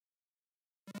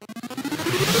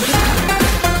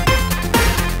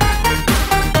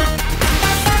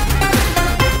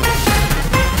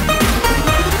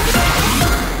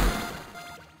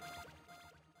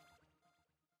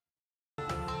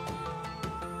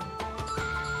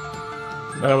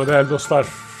Merhaba değerli dostlar,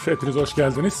 hepiniz hoş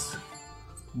geldiniz.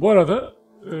 Bu arada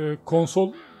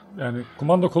konsol, yani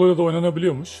kumanda koluyla da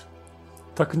oynanabiliyormuş.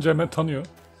 Takınca hemen tanıyor.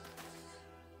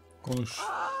 Konuş.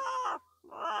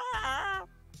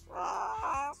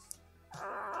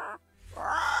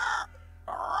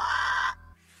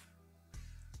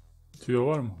 Tüyo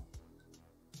var mı?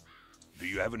 Do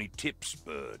you have any tips,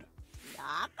 bird?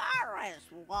 Yaga is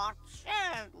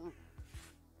watching.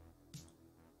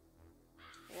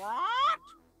 What?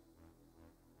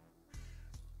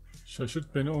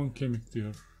 Şaşırt beni 10 kemik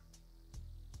diyor.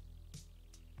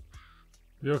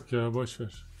 Yok ya, boş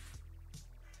ver.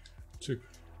 Çık.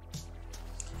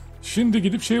 Şimdi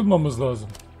gidip şey bulmamız lazım.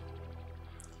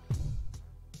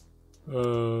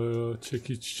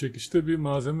 Çekiçte bir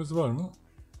malzememiz var mı?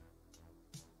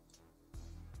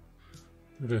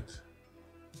 Üret.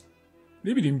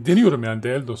 Ne bileyim, deniyorum yani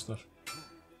değerli dostlar.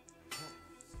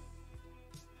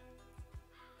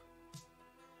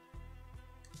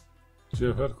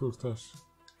 Cevher kurtar.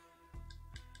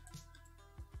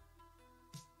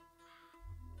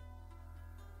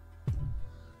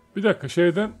 Bir dakika,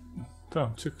 şeyden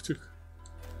tamam, çık.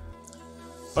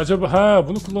 Acaba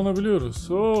bunu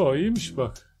kullanabiliyoruz. Oo, iyiymiş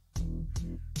bak.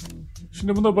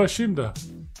 Şimdi buna başlayayım da.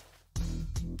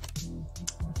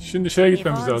 Şimdi şeye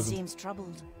gitmemiz lazım.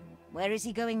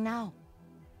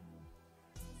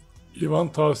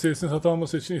 Ivan tavsiyesini satın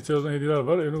alması için ihtiyacı olan hediyeler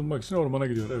var. Evini bulmak için ormana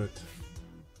gidiyor. Evet.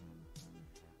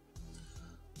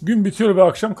 Gün bitiyor ve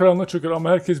akşam karanlığa çöküyor ama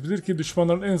herkes bilir ki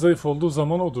düşmanların en zayıf olduğu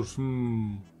zaman odur.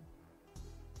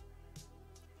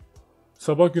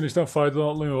 Sabah güneşten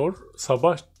faydalanıyor.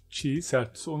 Sabah çiğ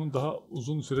sertisi onun daha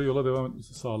uzun süre yola devam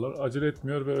etmesi sağlar. Acele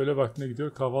etmiyor ve öğle vaktine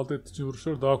gidiyor. Kahvaltı ettiği için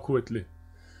vuruşları daha kuvvetli.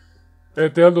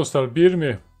 Evet değerli dostlar, bir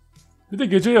mi? Bir de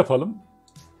gece yapalım.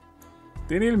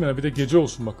 Deneyelim yani, bir de gece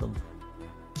olsun bakalım.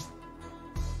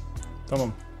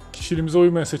 Tamam. Kişiliğimize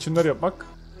uymayan seçimler yapmak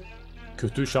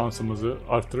kötü şansımızı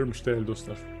arttırırmış değerli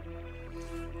dostlar.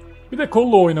 Bir de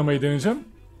kolla oynamayı deneyeceğim.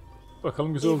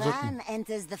 Bakalım güzel olacak mı?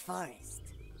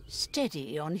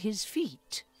 Steady on his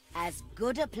feet. As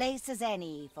good a place as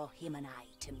any for him and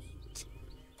I to meet.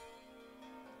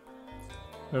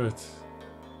 Evet.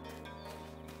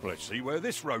 Let's see where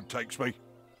this road takes me.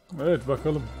 Evet,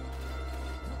 bakalım.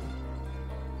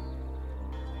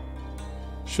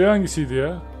 Şey hangisiydi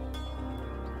ya?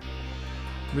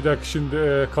 Bir dakika,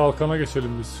 şimdi kalkana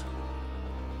geçelim biz.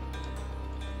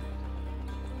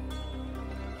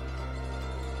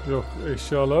 Yok,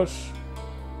 eşyalar.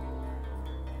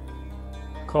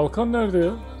 Kalkan nerede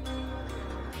ya?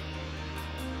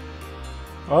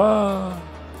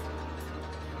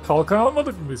 Kalkan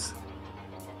almadık mı biz?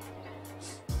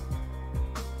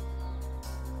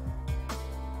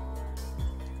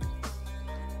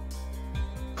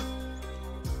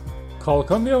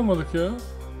 Kalkan niye almadık ya?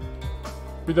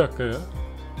 Bir dakika ya.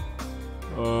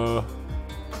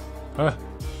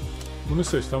 Bunu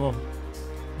seç, tamam.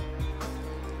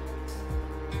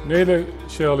 Neyle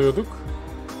şey alıyorduk?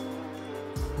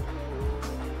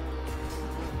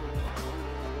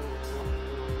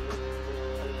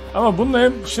 Ama bununla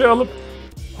hem şey alıp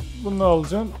bunu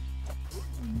alacaksın.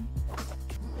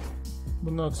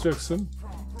 Bunu atacaksın.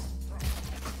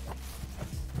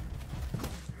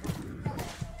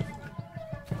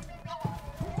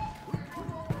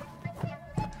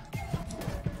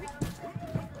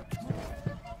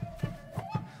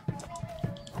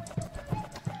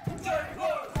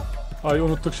 Ay,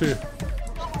 unuttuk şeyi.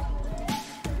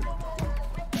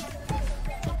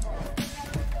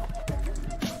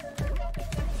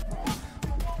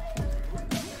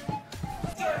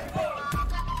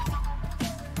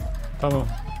 Tamam.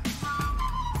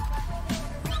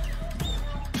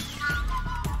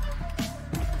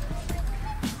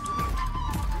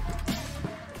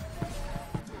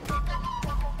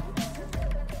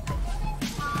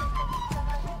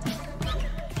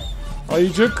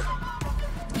 Ayıcık.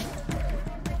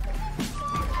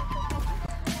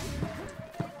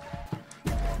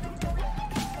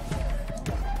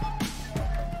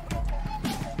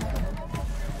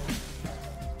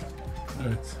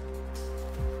 Evet.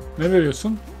 Ne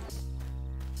veriyorsun?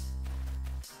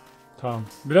 Tamam.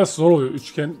 Biraz zor oluyor.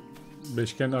 Üçgen,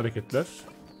 beşgen hareketler.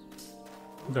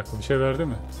 Bir dakika, bir şey verdi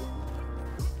mi?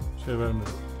 Bir şey vermedi.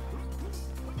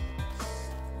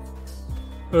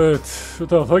 Evet. Şu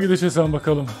tarafa gideceğiz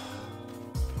bakalım.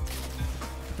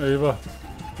 Eyvah.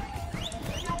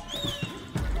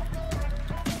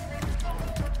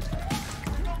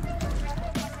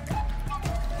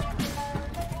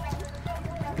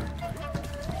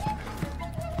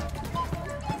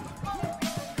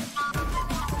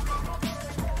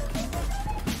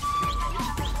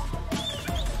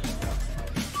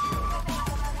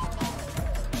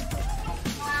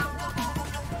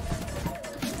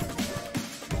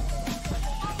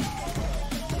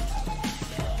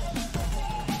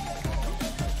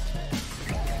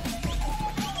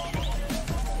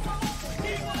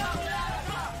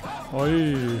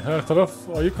 Ay, her taraf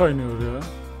ayı kaynıyor ya.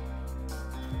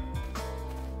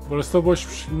 Burası da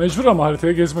boşmuş. Mecbur ama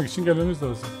haritaya gezmek için gelmemiz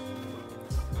lazım.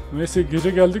 Neyse gece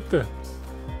geldik de.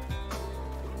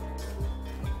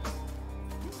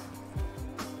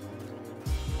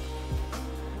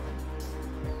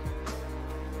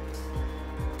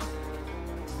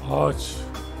 Ağaç.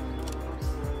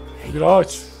 Bir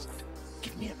ağaç.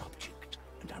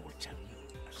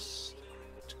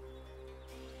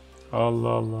 Allah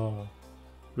Allah.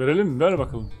 Verelim mi? Ver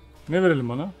bakalım. Ne verelim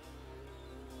bana?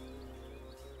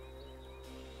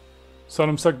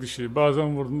 Sarımsak dişi.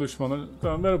 Bazen vurdun düşmana.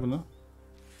 Tamam ver bunu.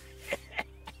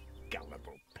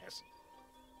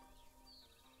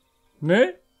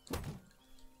 Ne?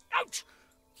 Ouch!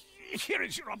 Here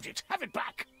is your object. Have it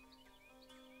back.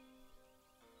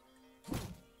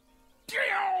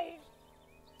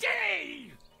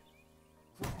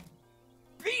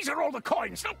 These are all the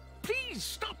coins. Now, please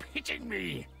stop hitting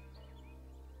me.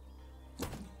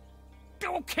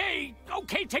 Okay,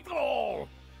 take them all.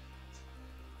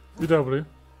 Bir daha buraya.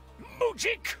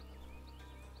 Mujik.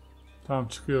 Tamam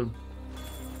çıkıyorum.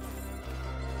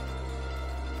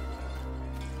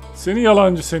 Seni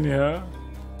yalancı seni ya.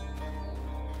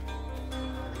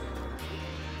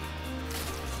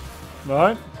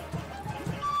 Lan.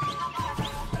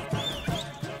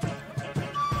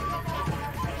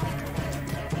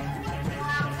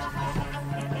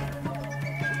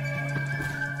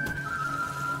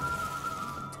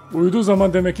 Uyuduğu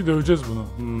zaman demek ki döveceğiz bunu.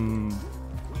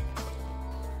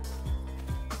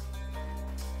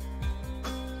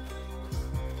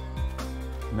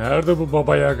 Nerede bu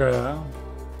Baba Yaga ya?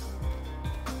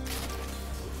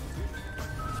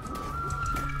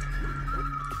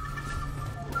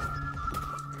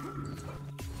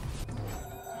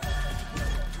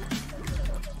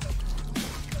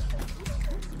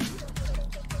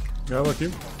 Gel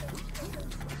bakayım.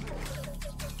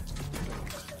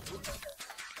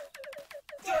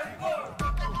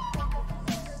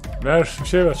 Ver, bir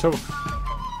şey ver çabuk.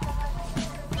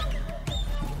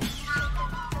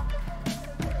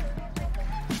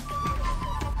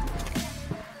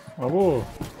 Abo.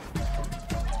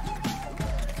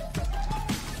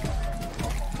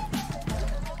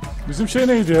 Bizim şey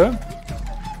neydi ya?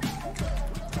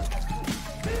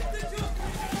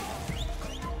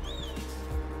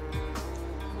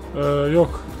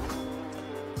 Yok.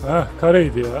 Ha,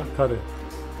 kareydi ya, kare.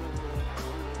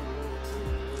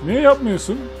 Niye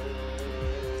yapmıyorsun?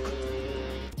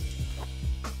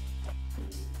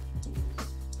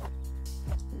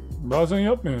 Bazen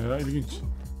yapmıyor ya, ilginç.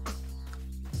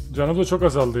 Canım da çok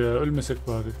azaldı ya, ölmesek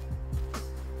bari.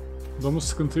 Domuz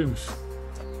sıkıntıymış.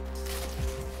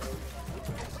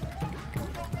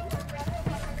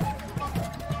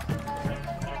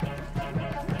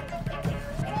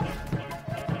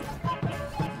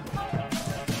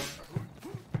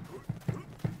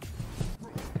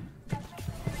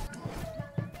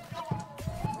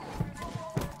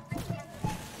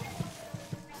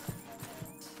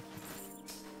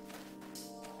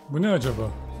 Bu ne acaba?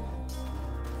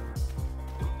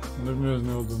 Bilmiyoruz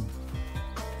ne olduğunu.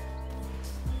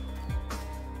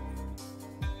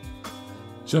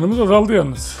 Canımız azaldı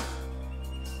yalnız.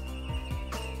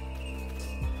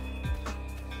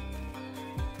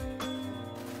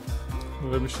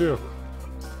 Burada bir şey yok.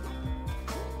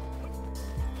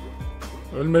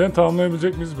 Ölmeden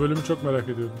tamamlayabilecek miyiz? Bölümü çok merak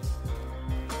ediyorum.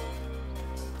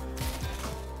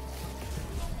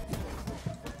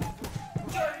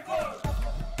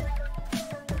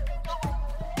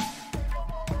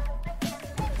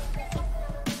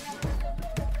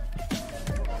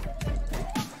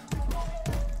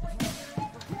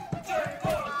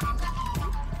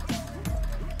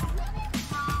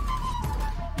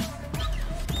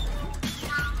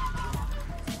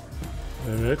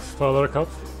 Evet, paralara kap.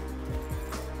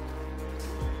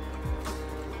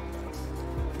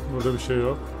 Burada bir şey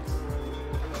yok.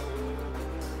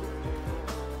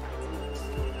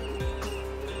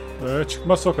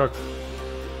 Çıkmaz sokak.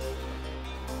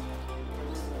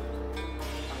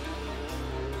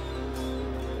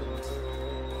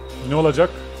 Ne olacak?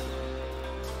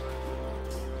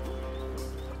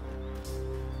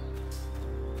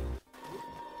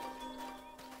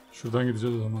 Şuradan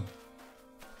gideceğiz o zaman.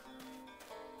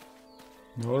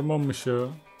 Ne ormanmış ya.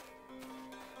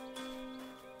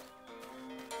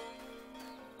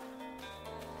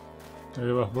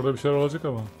 Eyvah, burada bir şeyler olacak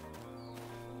ama.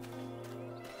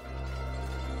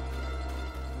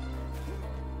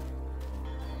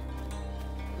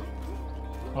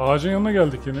 Ağacın yanına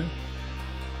geldik yine.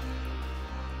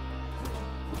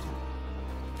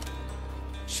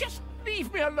 Just leave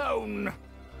me alone.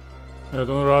 Evet,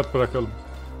 onu rahat bırakalım.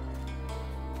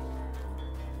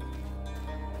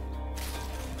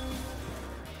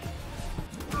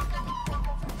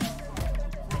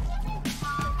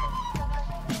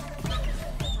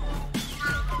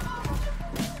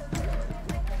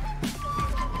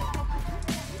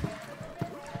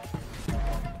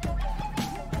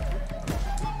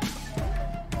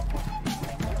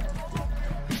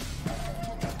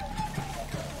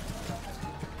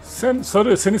 Sen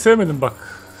sarı, seni sevmedim bak.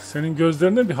 Senin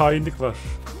gözlerinde bir hainlik var.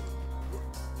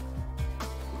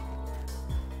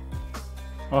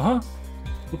 Aha.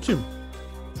 Bu kim?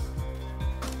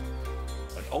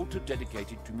 An altar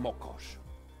dedicated to Mokosh.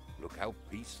 Look how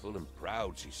peaceful and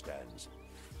proud she stands.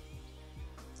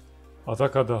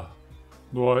 Atakada.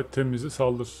 Dua et, temizle,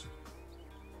 saldır.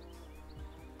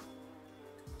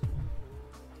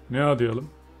 Ne adayalım?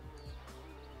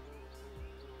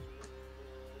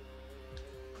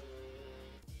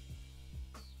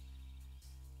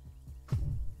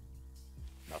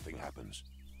 Nothing happens.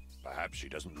 Perhaps she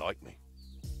doesn't like me.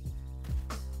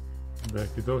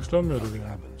 Belki de hoşlanmıyordur Nothing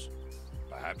yani. happens.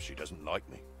 Perhaps she doesn't like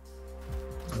me.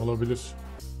 Olabilir.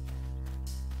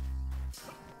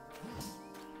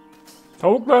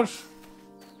 Tavuklar.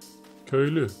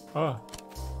 Köylü. Ha.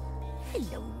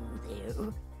 Hello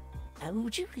there.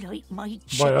 Would you like my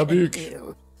Bayağı chicken büyük. here?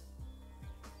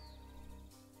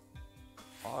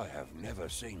 I have never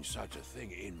seen such a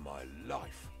thing in my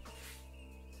life.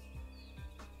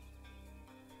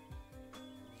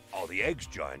 Are the eggs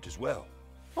giant as well?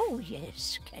 Oh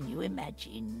yes, can you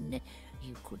imagine?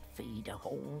 You could feed a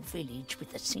whole village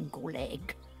with a single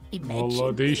egg. Imagine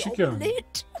Vallahi değişik the yani.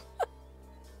 omelette.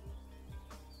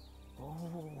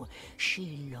 Oh, she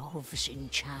loves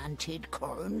enchanted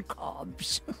corn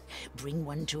cobs. Bring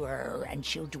one to her and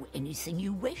she'll do anything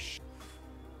you wish.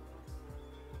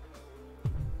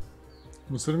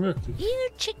 Mısırım yok ki.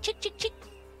 Here, chick, chick, chick, chick.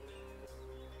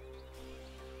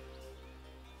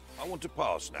 I want to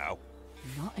pass now.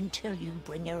 Not until you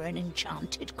bring her an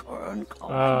enchanted corn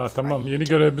cob. Aa tamam, yeni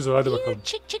görevimiz var, hadi Here, bakalım.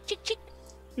 chick, chick, chick, chick.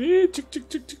 İyi, çık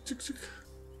çık çık çık çık çık.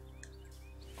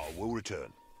 I will return.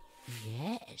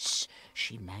 Yes,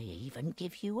 she may even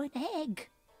give you an egg.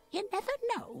 You never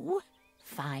know.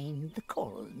 Find the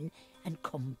corn and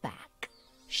come back.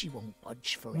 She won't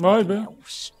budge for Vay anything be.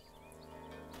 else.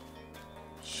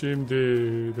 Şimdi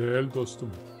değerli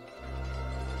dostum.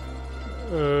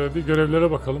 Bir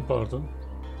görevlere bakalım, pardon.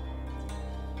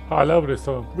 Hala burası,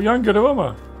 tamam. Bu yan görev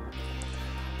ama.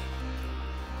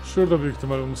 Şurada büyük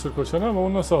ihtimalle mısır koçanı ama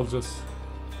onu nasıl alacağız?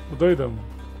 Budayı da mı?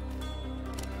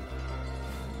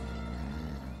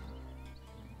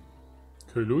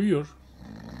 Köylü uyuyor.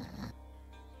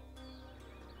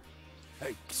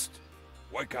 Hey, psst.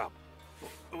 Wake up.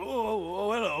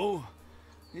 Oh, hello.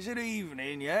 Is it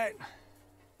evening yet?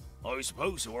 I was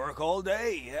supposed to work all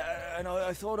day, and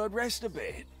I thought I'd rest a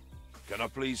bit. Can I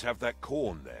please have that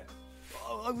corn there?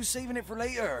 I was saving it for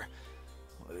later.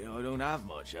 I don't have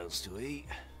much else to eat.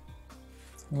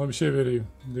 Ona bir şey vereyim.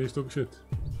 Değiş tokuş et.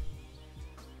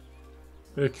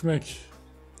 Ekmek.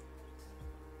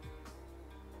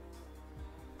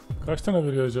 Kaç tane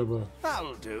veriyor acaba?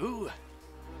 That'll do.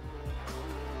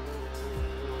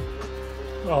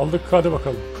 Aldık, hadi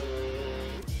bakalım.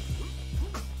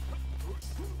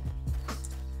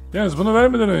 Yalnız bunu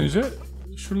vermeden önce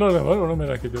şuralar ne var, onu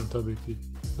merak ediyorum tabii ki.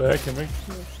 Dayak yemek.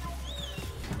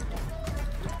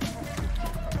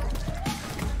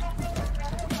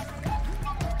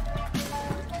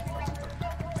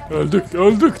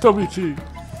 Öldük tabii ki.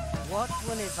 What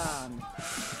will Ivan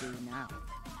do now?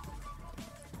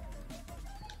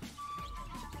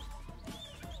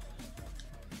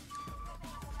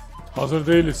 Hazır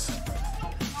değiliz.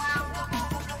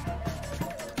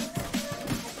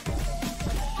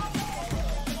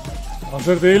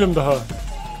 Hazır değilim daha.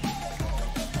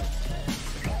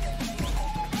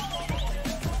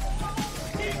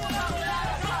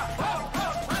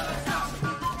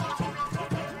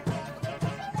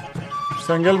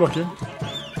 Sen gel bakayım.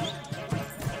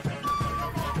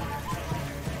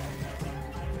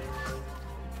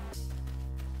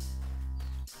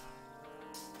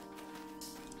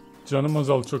 Canım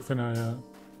azaldı çok fena ya.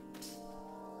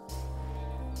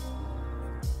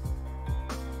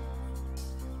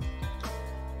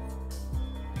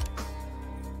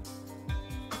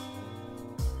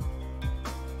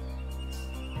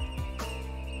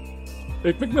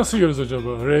 Ekmek nasıl yiyoruz acaba?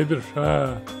 R1. Ha.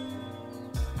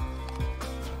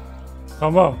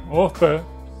 Tamam. Oh be.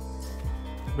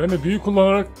 Ben de büyü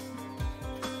kullanarak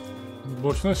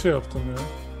boşuna şey yaptım ya.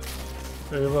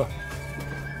 Eyvah.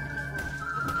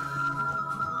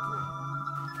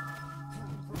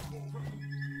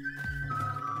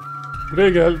 Buraya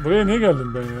gel. Buraya niye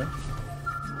geldim ben ya?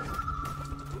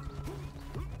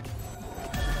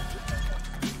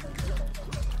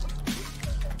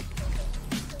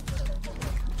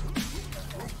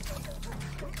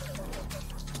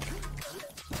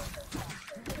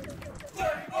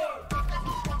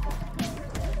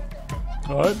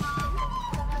 Hayır.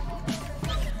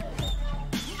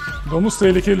 Domuz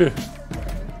tehlikeli.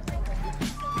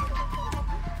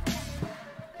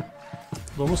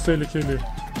 Domuz tehlikeli.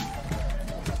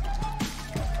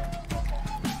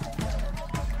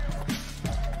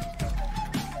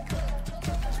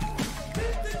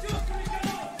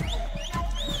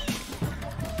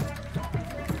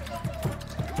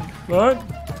 Lan!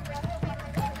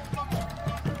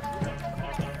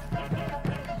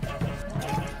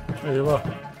 Eyvah.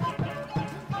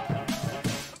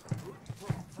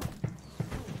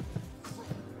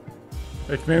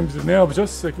 Ekmeğimizi ne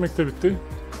yapacağız? Ekmek de bitti.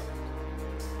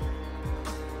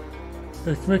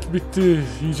 Ekmek bitti.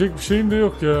 Yiyecek bir şeyim de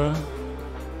yok ya.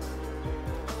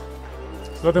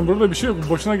 Zaten burada bir şey yok.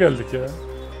 Boşuna geldik ya.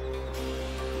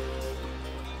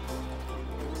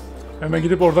 Hemen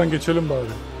gidip oradan geçelim bari.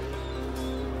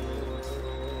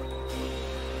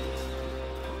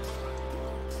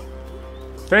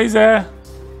 Teyze!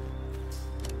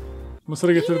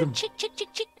 Mısır'ı getirdim. Çık çık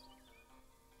çık çık.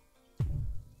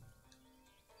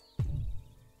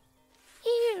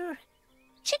 Here.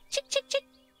 Çık çık çık çık.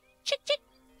 Çık çık.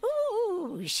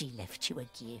 Ooh, she left you a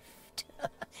gift.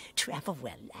 Travel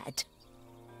well, lad.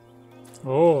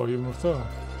 Oo, yumurta.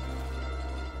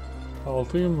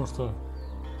 6 yumurta.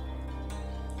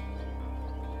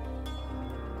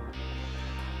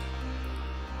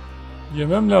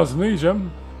 Yemem lazım. Ne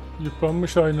yiyeceğim?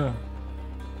 Yıpranmış ayna.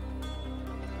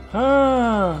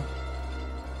 Ha.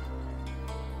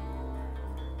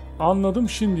 Anladım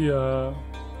şimdi ya.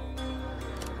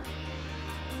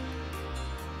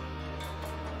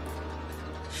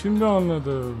 Şimdi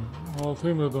anladım. 6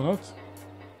 yumurta donat.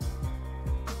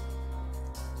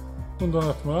 Bunu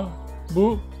donatma.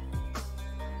 Bu.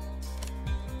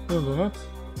 Bunu donat.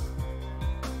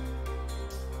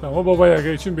 Tamam, o Baba Yaga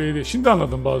için belli. Şimdi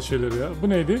anladım bazı şeyleri ya. Bu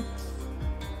neydi?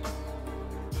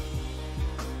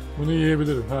 Bunu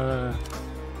yiyebilirim. He.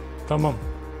 Tamam.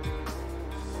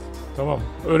 Tamam.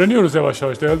 Öğreniyoruz yavaş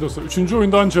yavaş değerli dostlar. 3.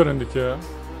 oyunda anca öğrendik ya.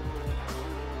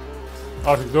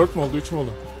 Artık 4 mü oldu? 3 mü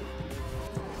oldu?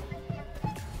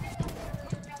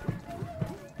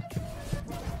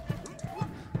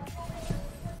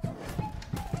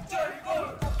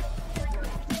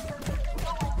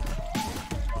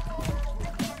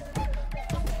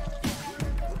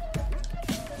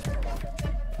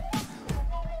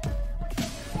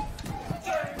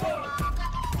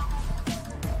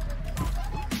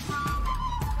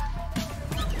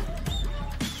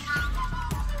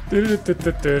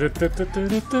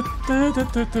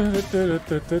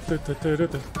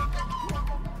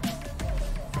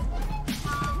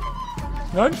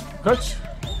 Lan kaç.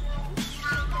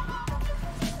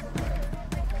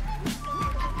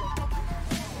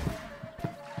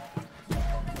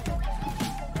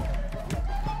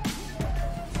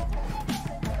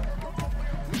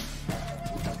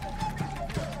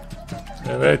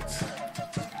 Evet.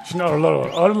 Şimdi arılar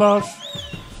var. Arılar.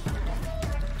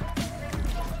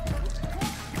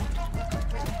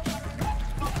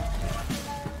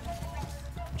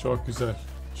 Çok güzel.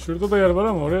 Şurada da yer var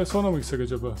ama oraya sonra mı gitsek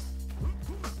acaba?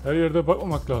 Her yerde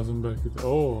bakmamak lazım belki de.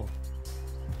 Oo.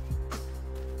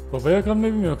 Baba Yaga'nın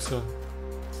evi mi yoksa?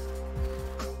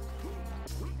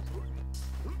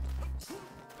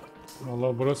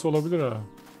 Vallahi burası olabilir ha.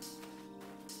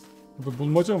 Burada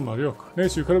bulmaca mı var? Yok.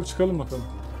 Neyse yukarı bir çıkalım bakalım.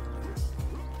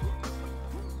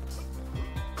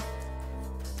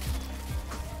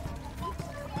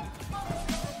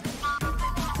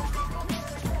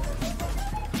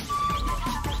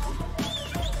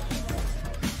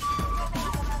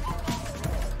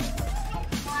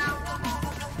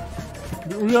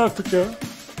 Bir uyu artık ya.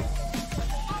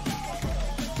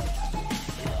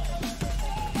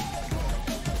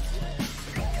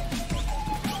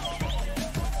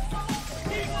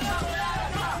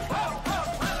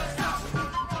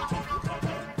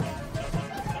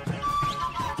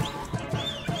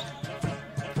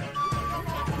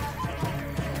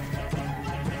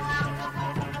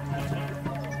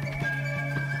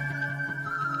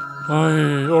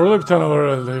 Ay, orada bir tane var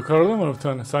herhalde. Yukarıda mı var bir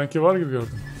tane? Sanki var gibi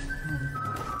gördüm.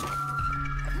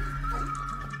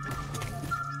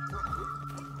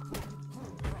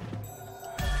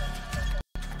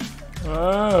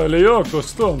 Öyle yok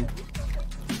dostum.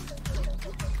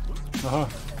 Aha.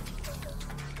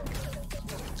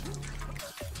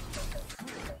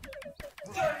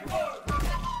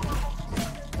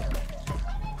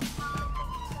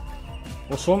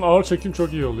 O son ağır çekim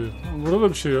çok iyi oluyor. Burada da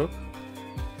bir şey yok.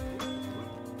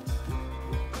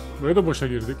 Buraya da boşa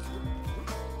girdik.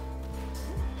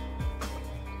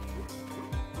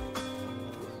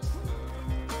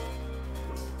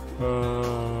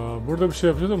 Burada bir şey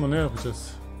yapacağız ama ne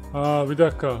yapacağız? Bir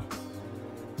dakika.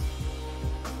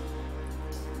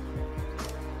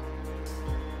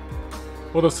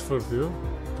 O da 0 diyor.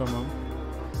 Tamam.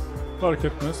 Fark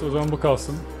etmez. O zaman bu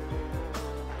kalsın.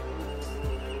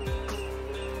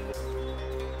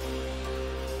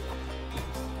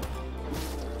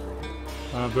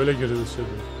 Ha, böyle gireceğiz şimdi.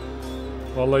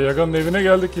 Vallahi Yaga'nın evine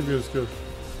geldik gibi gözüküyor.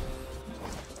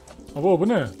 Ama bu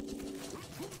ne?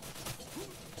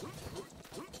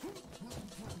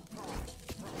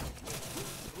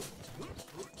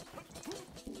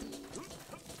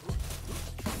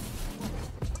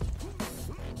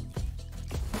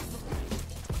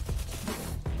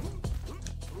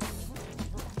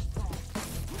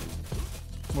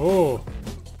 Oo.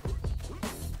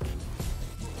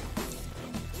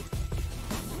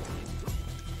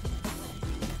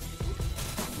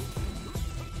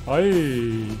 Ay.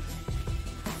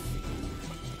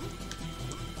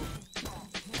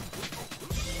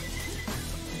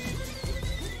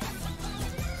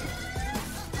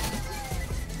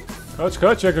 Kaç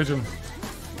kaç Yagacım.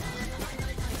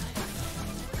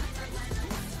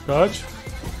 Kaç.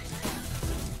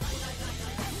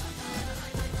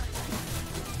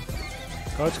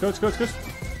 Kaç.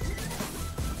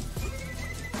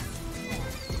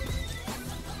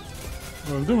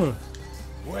 Öldü mü?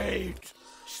 Wait!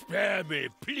 Spare me,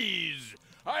 please!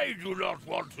 I do not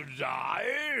want to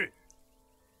die!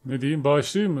 Ne diyeyim,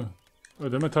 bağışlayayım mı?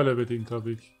 Ödeme talep edeyim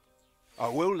tabii ki.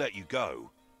 I will let you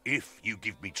go if you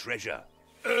give me treasure.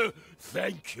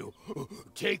 Thank you.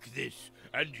 Take this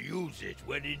and use it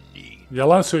when in need.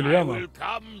 Yalan söylüyor ama. I will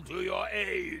come to your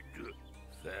aid.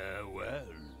 Farewell.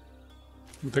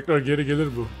 Bu tekrar geri gelir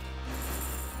bu.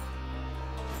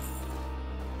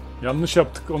 Yanlış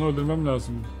yaptık, onu öldürmem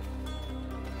lazım.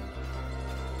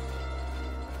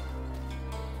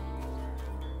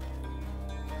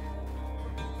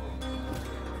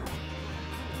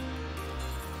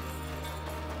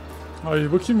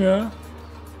 Ay bu kim ya?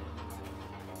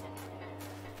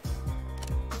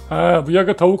 Ha, bu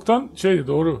Yaga tavuktan şeydi,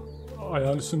 doğru.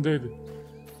 Ayağın üstündeydi.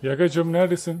 Yagacım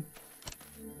neredesin?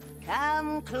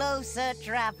 Come closer,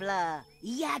 traveler.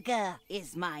 Yaga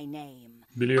is my name.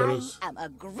 Biliyoruz. I am a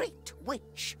great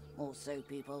witch, or so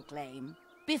people claim.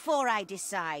 Before I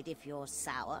decide if you're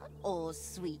sour or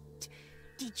sweet,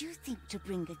 did you think to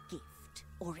bring a gift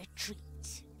or a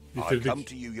treat? I come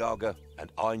to you, Yaga,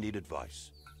 and I need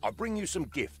advice. I bring you some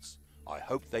gifts. I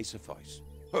hope they suffice.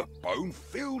 A bone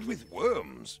filled with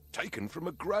worms, taken from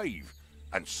a grave,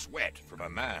 and sweat from a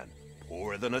man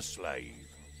poorer than a slave.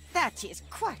 That is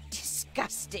quite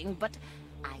disgusting, but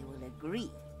I will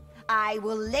agree. I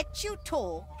will let you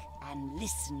talk and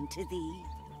listen to thee.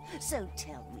 So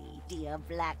tell me, dear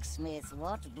blacksmith,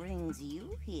 what brings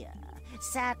you here?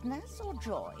 Sadness or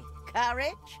joy?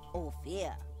 Courage or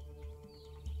fear?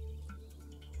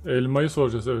 Elmayı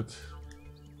soracağız, evet.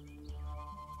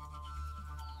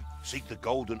 Seek the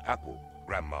golden apple,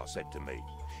 Grandma said to me.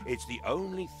 It's the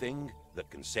only thing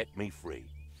that can set me free.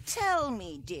 Tell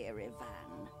me, dear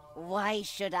Ivan, why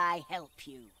should I help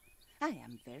you? I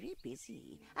am very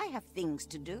busy. I have things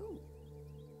to do.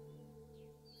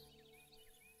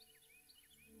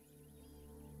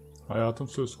 Hayatım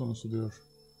söz konusu diyor.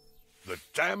 The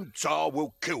damned Tsar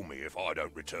will kill me if I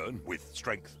don't return with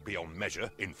strength beyond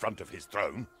measure in front of his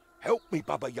throne. Help me,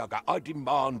 Baba Yaga, I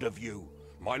demand of you.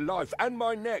 My life and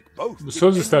my neck both. Bu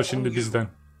söz ister şimdi bizden.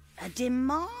 A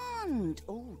demand?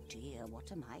 Oh dear,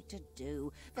 what am I to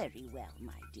do? Very well,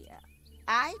 my dear.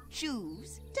 I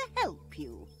choose to help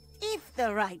you. If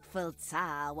the rightful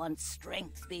Tsar wants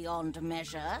strength beyond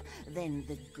measure, then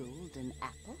the golden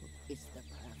apple is the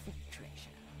perfect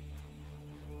treasure.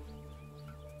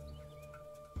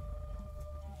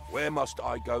 Where must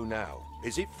I go now?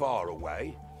 Is it far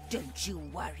away? Don't you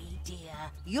worry,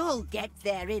 dear. You'll get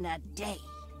there in a day.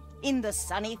 In the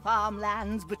sunny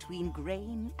farmlands between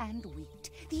grain and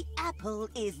wheat, the apple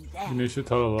is there. Güneşi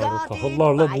tarlalarda,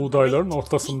 tahıllarla buğdayların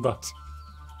ortasında.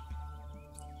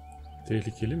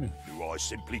 Tehlikeli mi? Do I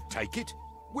simply take it?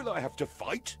 Will I have to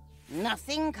fight?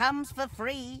 Nothing comes for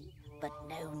free, but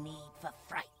no need for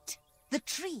fright. The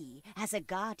tree has a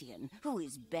guardian who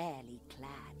is barely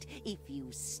clad. If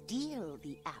you steal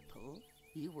the apple,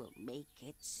 you will make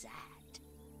it sad.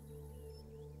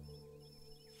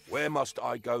 Where must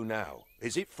I go now?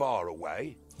 Is it far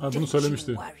away? Ha, bunu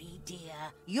söylemişti. Don't you worry,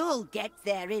 dear. You'll get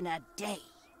there in a day.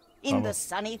 In the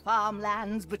sunny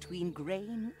farmlands between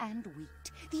grain and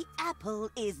wheat, the apple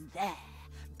is there,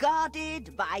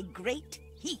 guarded by great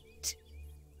heat.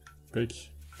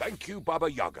 Peki. Thank you,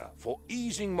 Baba Yaga, for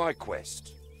easing my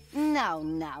quest.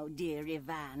 Now, dear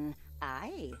Ivan,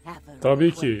 I have a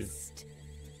Tabii ki. request.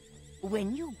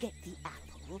 When you get the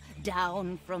apple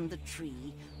down from the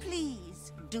tree,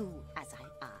 please do as I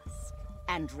ask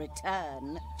and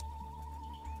return.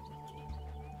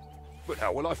 But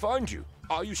how will I find you?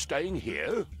 Are you staying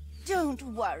here? Don't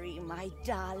worry, my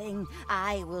darling.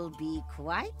 I will be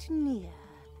quite near.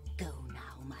 Go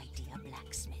now, my dear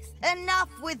blacksmith.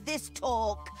 Enough with this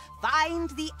talk. Find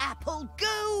the apple.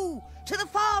 Go to the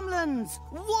farmlands.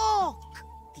 Walk.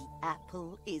 The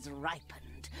apple is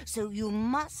ripened, so you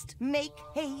must make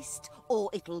haste, or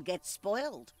it'll get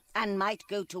spoiled and might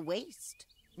go to waste.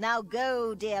 Now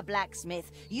go, dear blacksmith.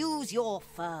 Use your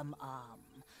firm arm.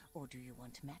 Or do you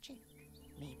want magic?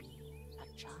 Maybe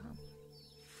a charm?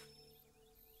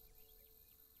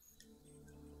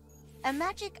 A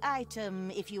magic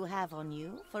item, if you have on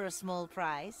you, for a small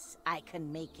price, I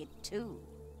can make it too.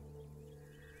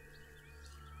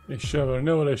 Eşya ver.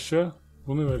 Ne var eşya?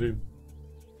 Bunu vereyim.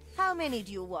 How many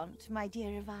do you want, my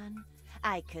dear Ivan?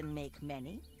 I can make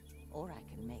many, or I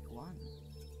can make one.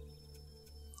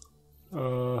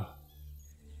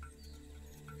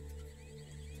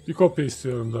 Bir kopya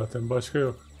istiyorum zaten. Başka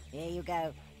yok. Here you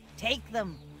go. Take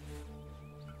them.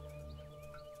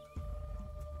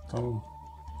 Tamam.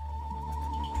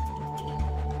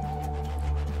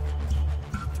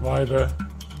 Vay be.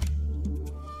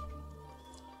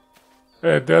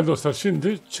 Evet değerli dostlar,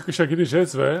 şimdi çıkışa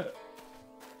gideceğiz ve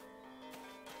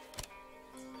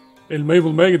elmayı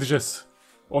bulmaya gideceğiz.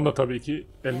 Onda tabii ki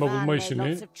elma bulma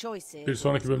işini bir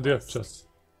sonraki bölümde yapacağız.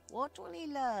 What will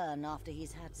he learn after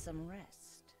he's had some rest?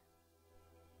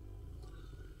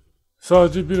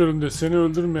 Sadece bir ölümde seni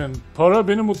öldürmeyen para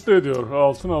beni mutlu ediyor.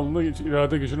 Altın alnında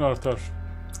irade gücün artar.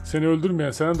 Seni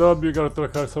öldürmeyen senden daha büyük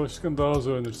aralıklara karşı savaşırken daha az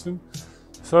öğrenirsin.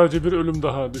 Sadece bir ölüm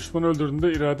daha. Düşman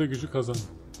öldürdüğünde irade gücü kazan.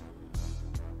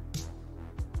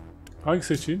 Hangi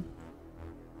seçeyim?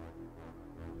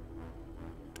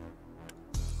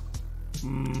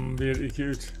 1, 2,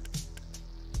 3.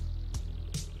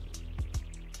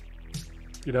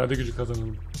 İrade gücü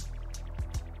kazanalım.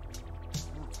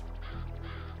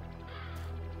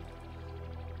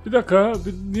 Bir dakika.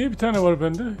 Niye bir tane var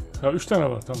bende? Ha 3 tane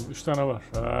var. Tamam 3 tane var.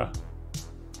 Ha.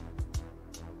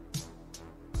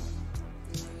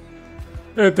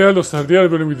 Evet değerli dostlar,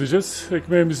 diğer bölüm gideceğiz.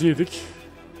 Ekmeğimizi yedik.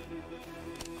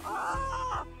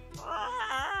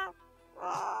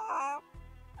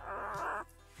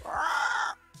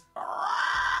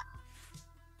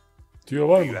 Diyor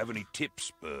var Do you mı? have any tips,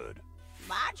 bird?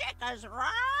 Magic is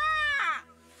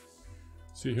raw.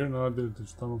 Sihir nadirdir.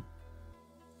 Tamam.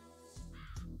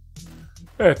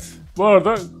 Evet. Bu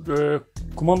arada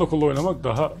kumanda kolu oynamak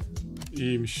daha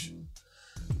iyiymiş.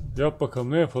 Yap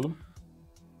bakalım, ne yapalım?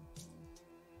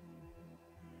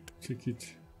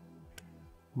 Çekiç.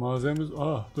 Malzememiz...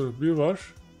 dur bir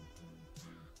var.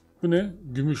 Bu ne?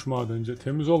 Gümüş madenci.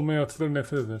 Temiz olmayan atıları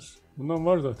nefret eder. Bundan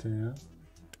var zaten ya.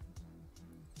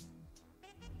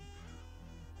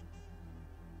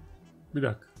 Bir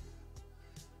dakika.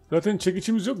 Zaten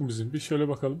çekiçimiz yok mu bizim? Bir şöyle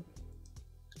bakalım.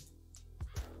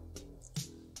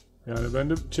 Yani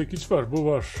bende çekiç var. Bu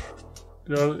var.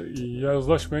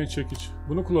 Yazlaşmayan çekiç.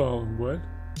 Bunu kullanalım bu el.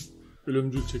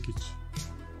 Ölümcül çekiç.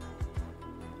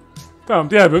 Tamam,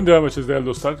 diğer bölüm devam edeceğiz değerli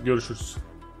dostlar. Görüşürüz.